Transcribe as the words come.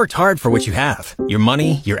Worked hard for what you have. Your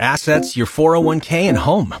money, your assets, your 401k, and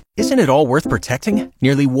home. Isn't it all worth protecting?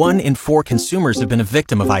 Nearly 1 in 4 consumers have been a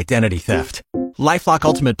victim of identity theft. LifeLock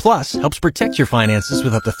Ultimate Plus helps protect your finances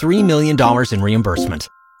with up to $3 million in reimbursement.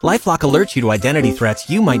 LifeLock alerts you to identity threats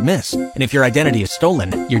you might miss. And if your identity is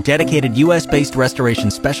stolen, your dedicated U.S.-based restoration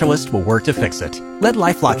specialist will work to fix it. Let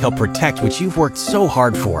LifeLock help protect what you've worked so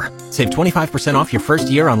hard for. Save 25% off your first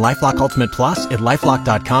year on LifeLock Ultimate Plus at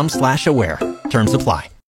LifeLock.com/aware. Terms apply.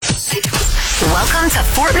 Welcome to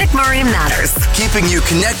Fort McMurray Matters. Keeping you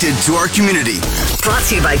connected to our community. Brought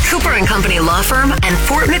to you by Cooper & Company Law Firm and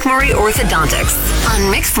Fort McMurray Orthodontics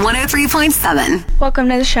on Mix 103.7. Welcome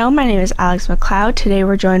to the show. My name is Alex McLeod. Today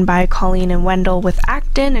we're joined by Colleen and Wendell with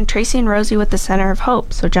Acden and Tracy and Rosie with the Center of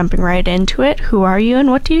Hope. So jumping right into it, who are you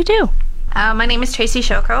and what do you do? My name is Tracy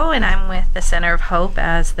Shoko, and I'm with the Center of Hope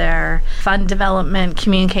as their Fund Development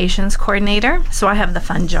Communications Coordinator. So I have the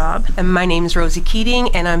fun job. And my name is Rosie Keating,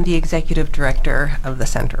 and I'm the Executive Director of the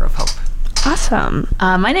Center of Hope. Awesome.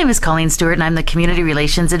 My name is Colleen Stewart, and I'm the Community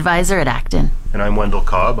Relations Advisor at Acden. And I'm Wendell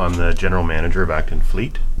Cobb. I'm the General Manager of Acton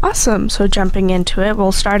Fleet. Awesome. So jumping into it,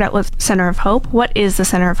 we'll start out with Center of Hope. What is the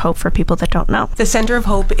Center of Hope for people that don't know? The Center of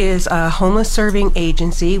Hope is a homeless serving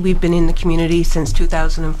agency. We've been in the community since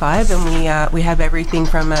 2005, and we have everything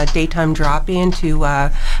from a daytime drop-in to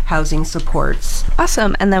housing supports.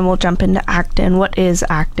 Awesome. And then we'll jump into Acden. What is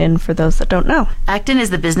Acden for those that don't know? Acton is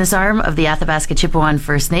the business arm of the Athabasca Chippewa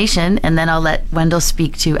First Nation, and then I'll let Wendell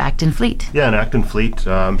speak to Acton Fleet. Yeah, in Acton Fleet,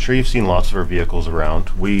 I'm sure you've seen lots of our vehicles around.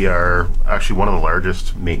 We are actually one of the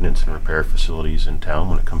largest maintenance and repair facilities in town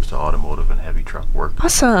when it comes to automotive and heavy truck work.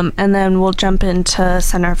 Awesome. And then we'll jump into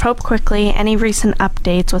Center of Hope quickly. Any recent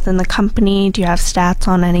updates within the company? Do you have stats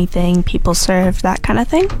on anything, people served, that kind of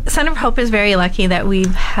thing? Center of Hope is very lucky that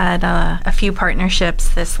we've had a few partnerships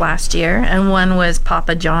this last year, and one was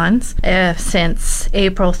Papa John's. Since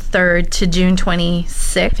April 3rd to June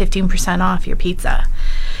 26th, 15% off your pizza.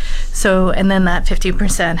 So, and then that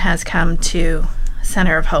 50% has come to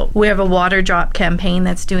Center of Hope. We have a water drop campaign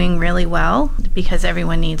that's doing really well because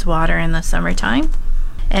everyone needs water in the summertime.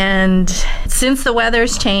 And since the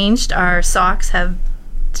weather's changed, our socks have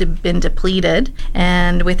been depleted,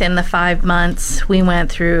 and within the 5 months we went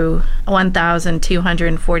through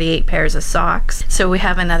 1,248 pairs of socks. So we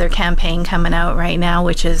have another campaign coming out right now,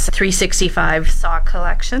 which is 365 sock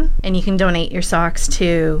collection, and you can donate your socks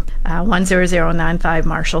to 10095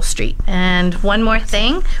 Marshall Street. And one more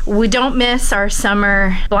thing, we don't miss our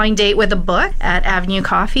summer blind date with a book at Avenue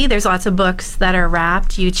Coffee. There's lots of books that are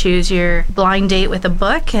wrapped. You choose your blind date with a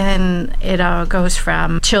book, and it goes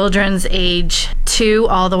from children's age 2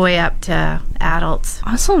 all the way up to adults.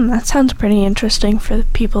 Awesome. That sounds pretty interesting for the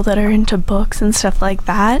people that are into books and stuff like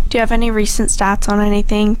that. Do you have any recent stats on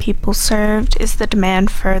anything people served? Is the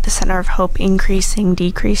demand for the Center of Hope increasing,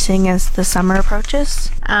 decreasing as the summer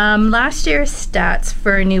approaches? Last year's stats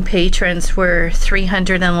for new patrons were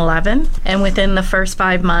 311, and within the first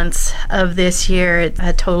 5 months of this year,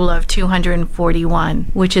 a total of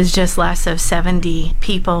 241, which is just less of 70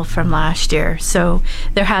 people from last year. So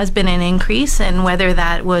there has been an increase, and whether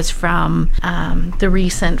that was from the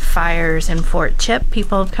recent fires in Fort Chip,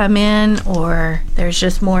 people have come in, or there's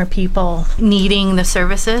just more people needing the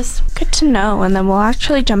services. Good to know. And then we'll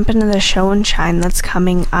actually jump into the show and shine that's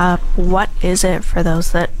coming up. What is it for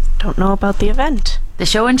those that don't know about the event? The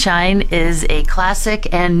Show and Shine is a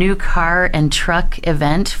classic and new car and truck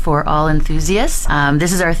event for all enthusiasts.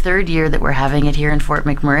 This is our 3rd year that we're having it here in Fort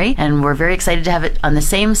McMurray, and we're very excited to have it on the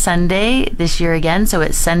same Sunday this year again. So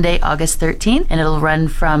it's Sunday, August 13th, and it'll run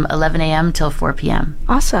from 11 a.m. till 4 p.m.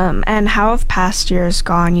 Awesome. And how have past years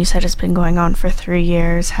gone? You said it's been going on for 3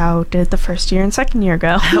 years. How did the first year and second year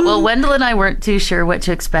go? Well, Wendell and I weren't too sure what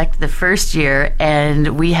to expect the first year,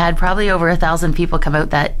 and we had probably over 1,000 people come out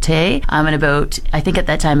that day, and about, I think at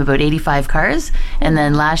that time, about 85 cars. And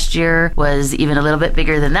then last year was even a little bit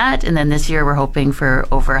bigger than that. And then this year we're hoping for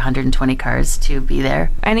over 120 cars to be there.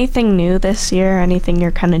 Anything new this year? Anything you're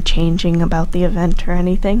kind of changing about the event or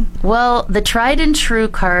anything? Well, the tried and true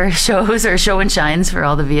car shows or show and shines for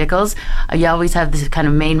all the vehicles. You always have the kind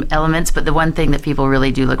of main elements, but the one thing that people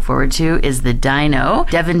really do look forward to is the dyno.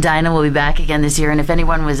 Devon Dyno will be back again this year. And if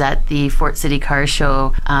anyone was at the Fort City Car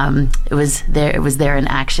Show, it was there in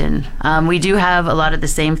action. We do have a lot of the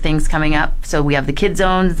same things coming up. So we have the kid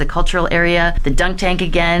zones, the cultural area, the dunk tank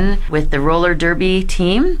again with the roller derby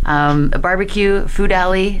team, a barbecue, food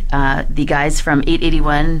alley. The guys from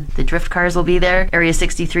 881, the drift cars will be there. Area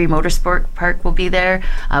 63 Motorsport Park will be there.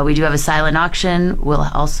 We do have a silent auction. We'll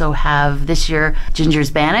also have this year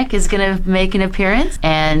Ginger's Bannock is going to make an appearance,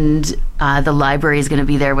 and The library is going to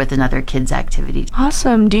be there with another kids activity.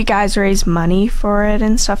 Awesome. Do you guys raise money for it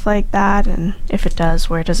and stuff like that? And if it does,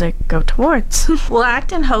 where does it go towards? Well,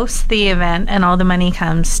 Acden hosts the event, and all the money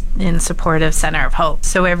comes in support of Center of Hope.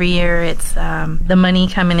 So every year it's the money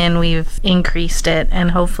coming in, we've increased it,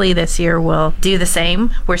 and hopefully this year we'll do the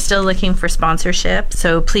same. We're still looking for sponsorship,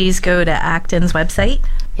 so please go to Acden's website.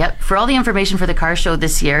 Yep, for all the information for the car show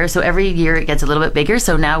this year. So every year it gets a little bit bigger.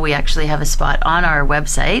 So now we actually have a spot on our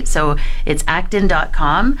website. So it's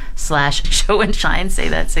acden.com/show and shine. Say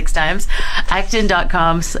that 6 times.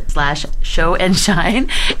 Acden.com/show and shine.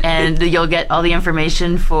 And you'll get all the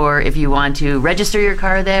information for if you want to register your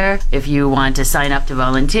car there, if you want to sign up to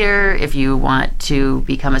volunteer, if you want to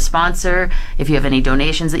become a sponsor, if you have any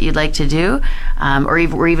donations that you'd like to do,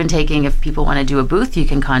 we're even taking, if people want to do a booth, you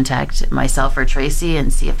can contact myself or Tracy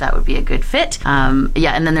and see if that would be a good fit. And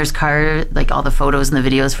then there's all the photos and the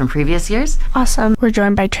videos from previous years. Awesome. We're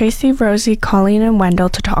joined by Tracy, Rosie, Colleen, and Wendell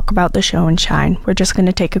to talk about the show and shine. We're just going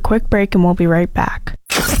to take a quick break and we'll be right back.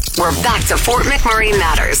 We're back to Fort McMurray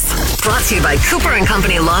Matters. Brought to you by Cooper and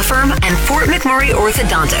Company Law Firm and Fort McMurray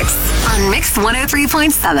Orthodontics on Mix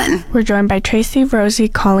 103.7. We're joined by Tracy, Rosie,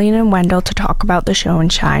 Colleen, and Wendell to talk about the show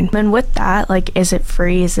and shine. And with that, is it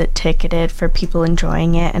free? Is it ticketed for people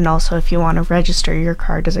enjoying it? And also, if you want to register your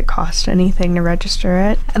car, does it cost anything to register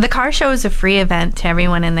it? The car show is a free event to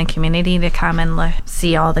everyone in the community to come and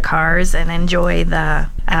see all the cars and enjoy the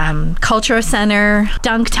cultural center,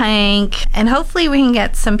 dunk tank, and hopefully we can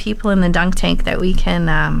get some people in the dunk tank that we can,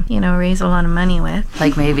 raise a lot of money with.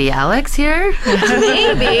 Like maybe Alex here?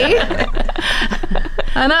 Maybe.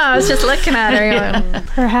 I know, I was just looking at her going,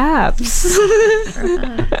 perhaps.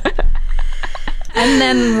 And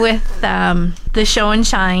then with the show and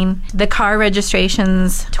shine, the car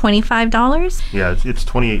registration's $25. Yeah, it's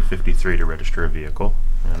 $28.53 to register a vehicle.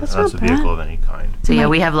 And that's a vehicle of any kind. So yeah,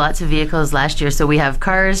 we have lots of vehicles last year. So we have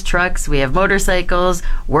cars, trucks, we have motorcycles,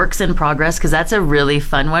 works in progress, because that's a really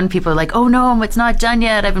fun one. People are like, oh no, it's not done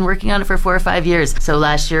yet. I've been working on it for 4 or 5 years. So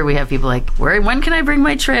last year we have people like, when can I bring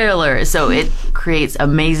my trailer? So it creates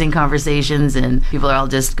amazing conversations and people are all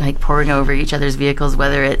just pouring over each other's vehicles,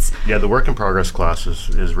 whether it's... Yeah, the work in progress class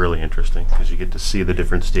is really interesting because you get to see the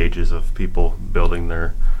different stages of people building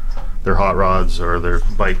their hot rods or their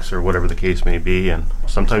bikes or whatever the case may be, and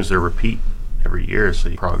sometimes they repeat every year, so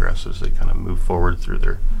you progress as they kind of move forward through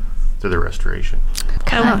their restoration.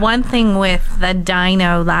 One thing with the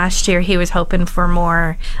dyno last year, he was hoping for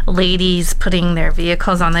more ladies putting their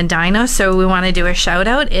vehicles on the dyno, so we want to do a shout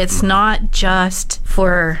out. It's not just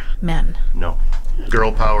for men. No,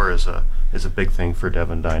 girl power is a big thing for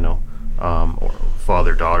Devon Dyno, or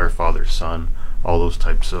father-daughter, father-son, all those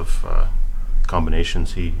types of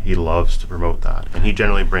combinations. He loves to promote that, and he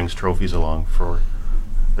generally brings trophies along for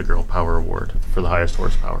the Girl Power Award for the highest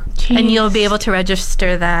horsepower. Jeez. And you'll be able to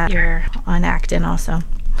register that here on Acden also.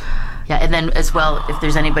 Yeah, and then as well, if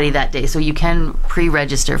there's anybody that day, so you can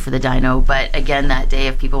pre-register for the dyno, but again, that day,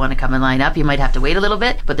 if people want to come and line up, you might have to wait a little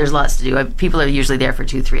bit, but there's lots to do. People are usually there for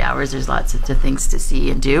 2-3 hours. There's lots of things to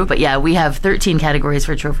see and do. But yeah, we have 13 categories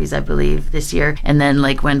for trophies, I believe, this year. And then,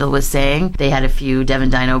 like Wendell was saying, they had a few.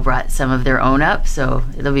 Devon Dyno brought some of their own up, so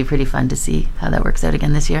it'll be pretty fun to see how that works out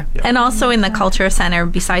again this year. Yeah. And also in the Culture Center,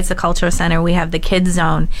 besides the Culture Center, we have the Kids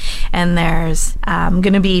Zone, and there's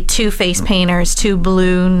going to be 2 face painters, 2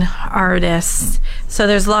 balloon artists. So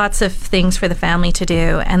there's lots of things for the family to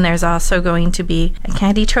do, and there's also going to be a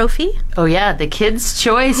candy trophy. Oh yeah, the Kids'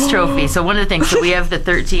 Choice Trophy. So one of the things, so we have the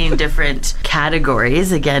 13 different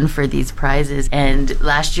categories again for these prizes, and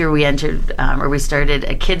last year we entered, we started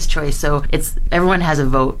a Kids' Choice. So it's everyone has a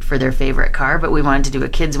vote for their favorite car, but we wanted to do a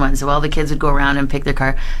kids one, so all the kids would go around and pick their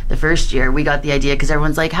car. The first year we got the idea because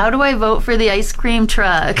everyone's like, how do I vote for the ice cream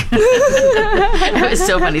truck? It was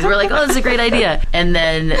so funny. So we're like, oh, this is a great idea. And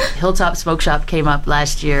then Hilltop Smoke Shop came up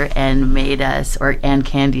last year and made us, and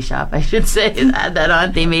Candy Shop, I should say, add that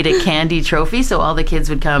on. They made a candy trophy, so all the kids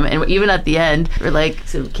would come, and even at the end, we're like,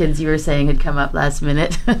 so kids you were saying had come up last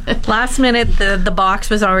minute. Last minute, the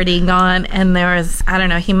box was already gone, and there was, I don't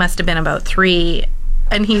know, he must have been about 3.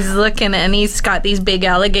 And he's looking, and he's got these big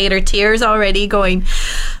alligator tears already going,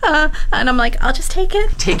 and I'm like, I'll just take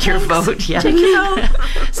it. Take your vote, yeah. Take your vote.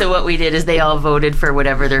 So what we did is they all voted for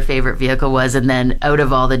whatever their favorite vehicle was, and then out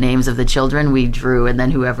of all the names of the children, we drew, and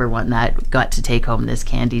then whoever won that got to take home this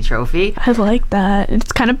candy trophy. I like that.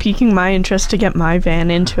 It's kind of piquing my interest to get my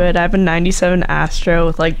van into it. I have a 97 Astro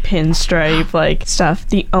with pinstripe stuff.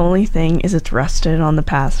 The only thing is it's rusted on the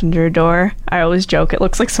passenger door. I always joke, it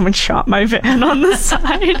looks like someone shot my van on the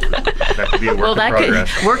side. That could be a work in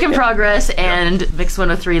progress. Could work in progress and Mix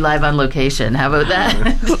 103 live on location. How about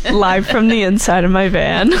that? Live from the inside of my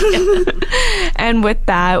van. And with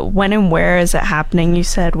that, when and where is it happening? You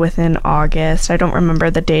said within August. I don't remember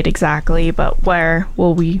the date exactly, but where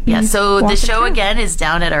will we be? Yeah, so the walking show through? again is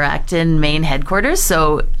down at our Acden main headquarters.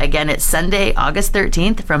 So again, it's Sunday, August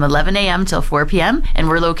 13th from 11 a.m. till 4 p.m. And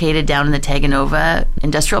we're located down in the Taganova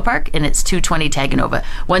Industrial Park, and it's 220 Taganova.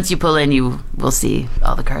 Once you pull in, you will see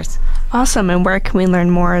all the cars. Awesome. And where can we learn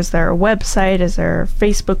more? Is there a website? Is there a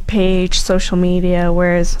Facebook page, social media?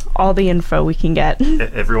 Where is all the info we can get?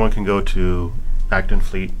 Everyone can go to Acden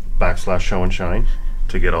Fleet /Show and Shine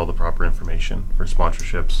to get all the proper information for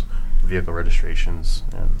sponsorships, vehicle registrations,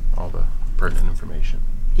 and all the pertinent information.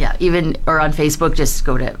 Yeah, even, or on Facebook, just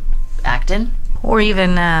go to Acden. Or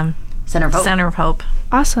even Center of Hope. Center of Hope.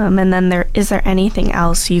 Awesome. And then is there anything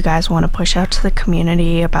else you guys want to push out to the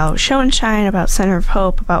community about Show and Shine, about Center of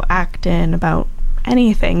Hope, about Acden, about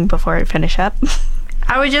anything before I finish up?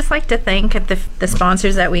 I would just like to thank the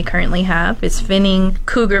sponsors that we currently have. It's Finning,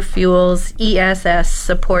 Cougar Fuels, ESS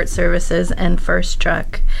Support Services, and First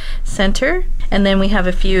Truck Center. And then we have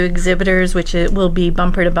a few exhibitors, which it will be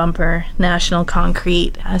Bumper to Bumper National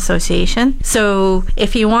Concrete Association. So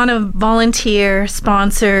if you want to volunteer,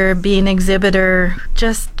 sponsor, be an exhibitor,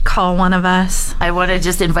 just call one of us. I want to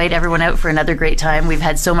just invite everyone out for another great time. We've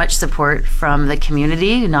had so much support from the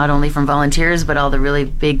community, not only from volunteers, but all the really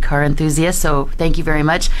big car enthusiasts. So thank you very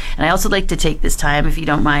much. And I also like to take this time, if you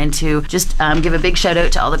don't mind, to just give a big shout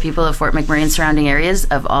out to all the people of Fort McMurray and surrounding areas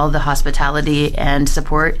of all the hospitality and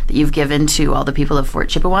support that you've given to all the people of Fort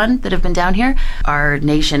Chipewyan that have been down here. Our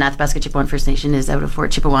nation, Athabasca Chipewyan First Nation, is out of Fort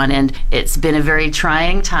Chipewyan, and it's been a very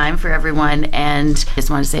trying time for everyone, and just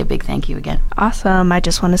want to say a big thank you again. Awesome. I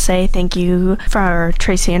just want to say thank you for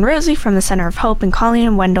Tracy and Rosie from the Center of Hope, and Colleen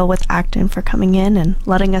and Wendell with Acden for coming in and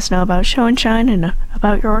letting us know about Show and Shine and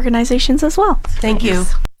about your organizations as well. Thank you.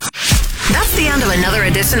 That's the end of another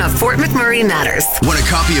edition of Fort McMurray Matters. Want a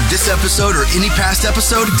copy of this episode or any past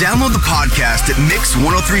episode? Download the podcast at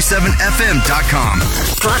mix1037fm.com.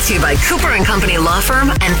 Brought to you by Cooper and Company Law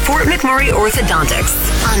Firm and Fort McMurray Orthodontics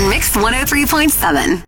on Mix 103.7.